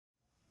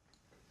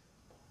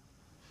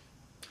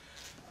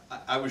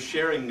I was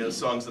sharing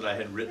songs that I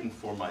had written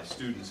for my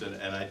students,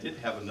 and I did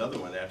have another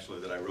one actually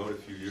that I wrote a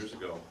few years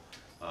ago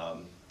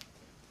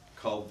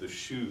called The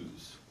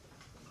Shoes.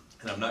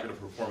 And I'm not going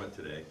to perform it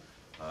today,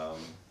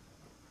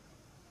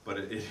 but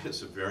it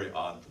is a very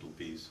odd little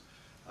piece.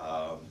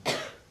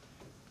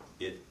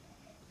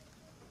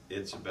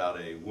 It's about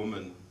a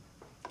woman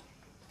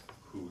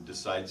who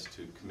decides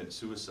to commit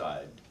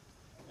suicide,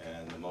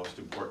 and the most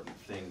important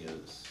thing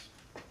is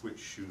which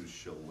shoes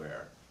she'll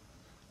wear,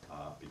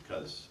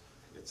 because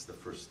it's the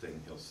first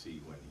thing he'll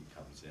see when he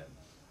comes in.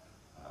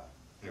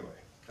 Anyway,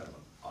 kind of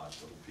an odd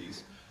little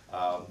piece.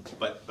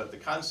 But the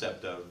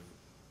concept of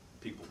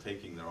people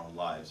taking their own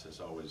lives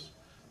has always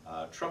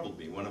troubled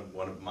me. One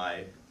of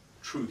my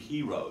true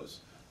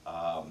heroes,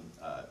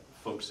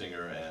 folk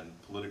singer and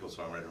political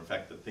songwriter, in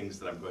fact the things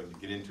that I'm going to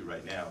get into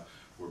right now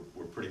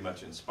were pretty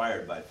much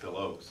inspired by Phil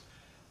Oakes.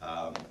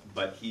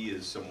 But he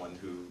is someone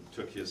who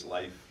took his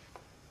life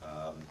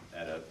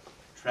at a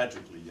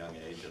tragically young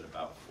age, at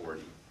about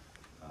 40,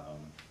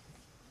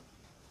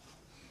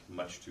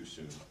 much too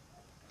soon.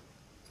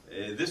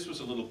 This was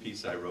a little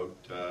piece I wrote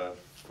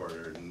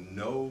for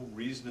no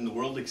reason in the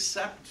world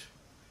except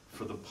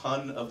for the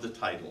pun of the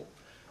title.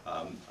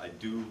 I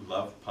do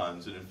love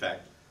puns, and in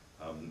fact,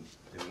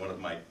 in one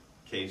of my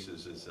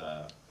cases is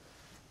a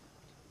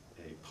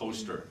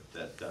poster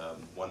that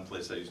one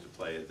place I used to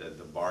play at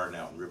the barn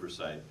out in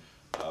Riverside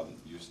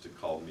used to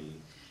call me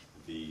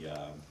the,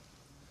 I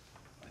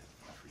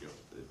forget,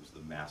 it was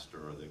the master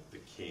or the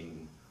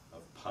king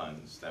of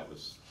puns. That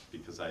was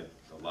because a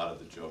lot of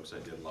the jokes I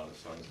did, a lot of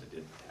songs I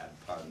did had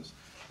puns,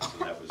 so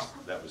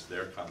that was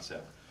their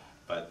concept.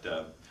 But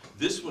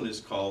this one is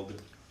called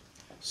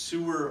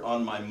Sewer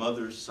on My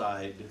Mother's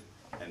Side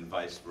and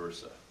Vice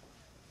Versa.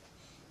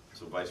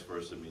 So vice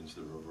versa means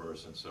the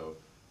reverse, and so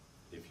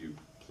if you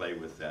play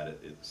with that,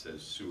 it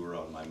says sewer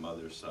on my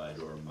mother's side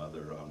or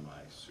mother on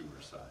my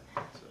sewer side.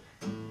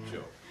 It's a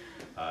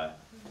joke.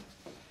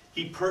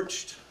 He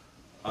perched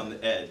on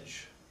the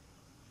edge,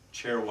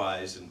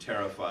 chair-wise and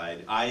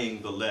terrified,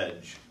 eyeing the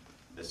ledge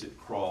as it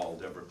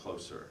crawled ever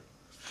closer.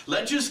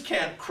 "Ledges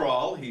can't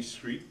crawl," he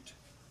shrieked.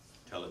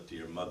 "Tell it to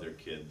your mother,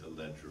 kid," the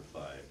ledge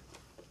replied.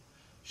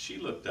 She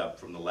looked up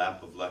from the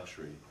lap of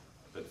luxury,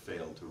 but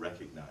failed to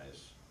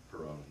recognize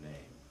her own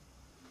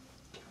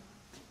name.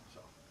 So,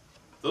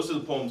 those are the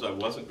poems I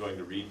wasn't going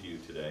to read to you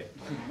today.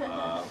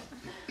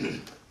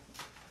 And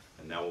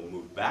now we'll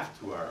move back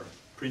to our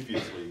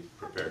previously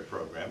prepared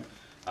program.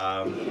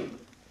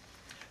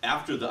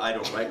 After the I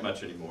Don't Write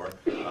Much Anymore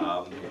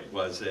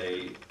was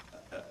a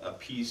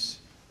piece,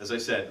 as I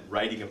said,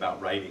 writing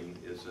about writing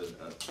is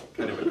a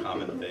kind of a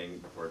common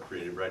thing for a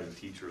creative writing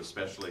teacher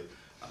especially.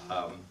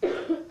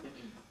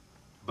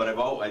 But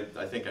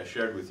I think I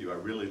shared with you, I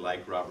really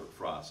like Robert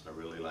Frost. I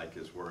really like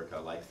his work. I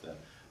like the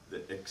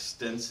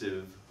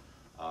extensive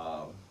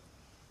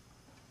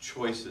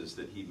choices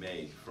that he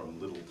made, from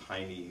little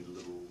tiny,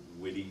 little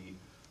witty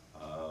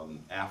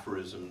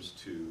aphorisms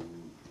to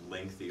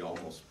lengthy,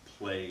 almost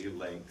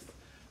play-length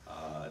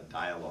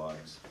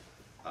dialogues.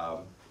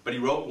 But he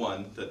wrote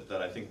one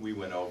that I think we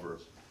went over,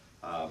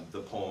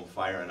 the poem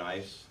Fire and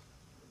Ice.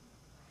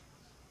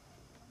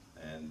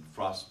 And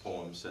Frost's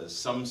poem says,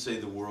 "Some say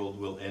the world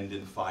will end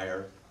in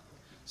fire,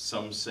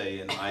 some say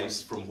in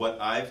ice. From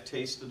what I've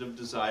tasted of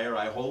desire,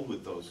 I hold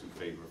with those who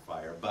favor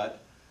fire.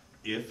 But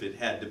if it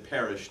had to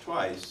perish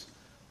twice,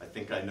 I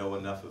think I know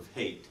enough of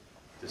hate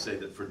to say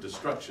that for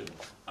destruction,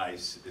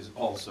 ice is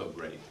also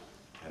great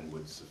and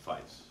would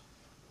suffice."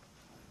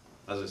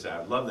 As I say,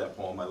 I love that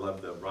poem. I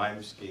love the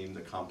rhyme scheme, the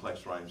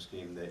complex rhyme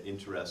scheme, the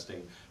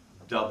interesting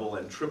double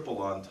and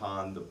triple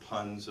entendre, the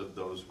puns of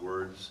those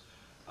words.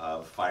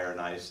 Fire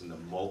and ice and the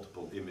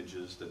multiple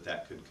images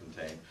that could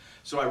contain.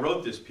 So I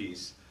wrote this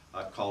piece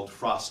called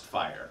Frost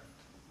Fire,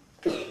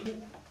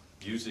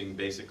 using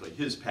basically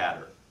his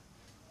pattern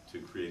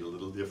to create a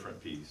little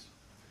different piece.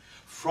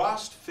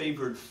 Frost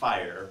favored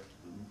fire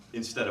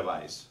instead of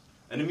ice,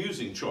 an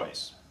amusing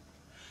choice.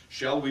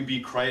 Shall we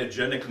be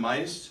cryogenic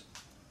mice,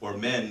 or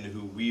men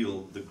who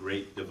wield the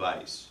great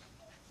device?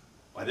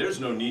 Why, there's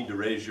no need to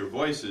raise your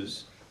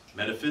voices.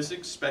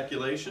 Metaphysics,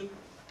 speculation,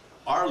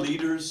 our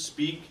leaders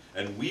speak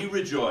and we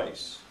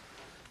rejoice.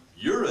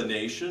 You're a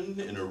nation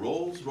in a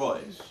Rolls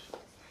Royce.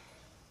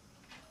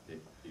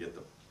 You get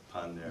the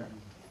pun there?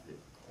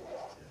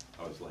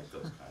 I always like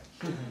those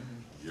kinds.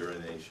 You're a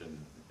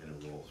nation in a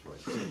Rolls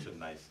Royce. Such a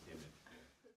nice image.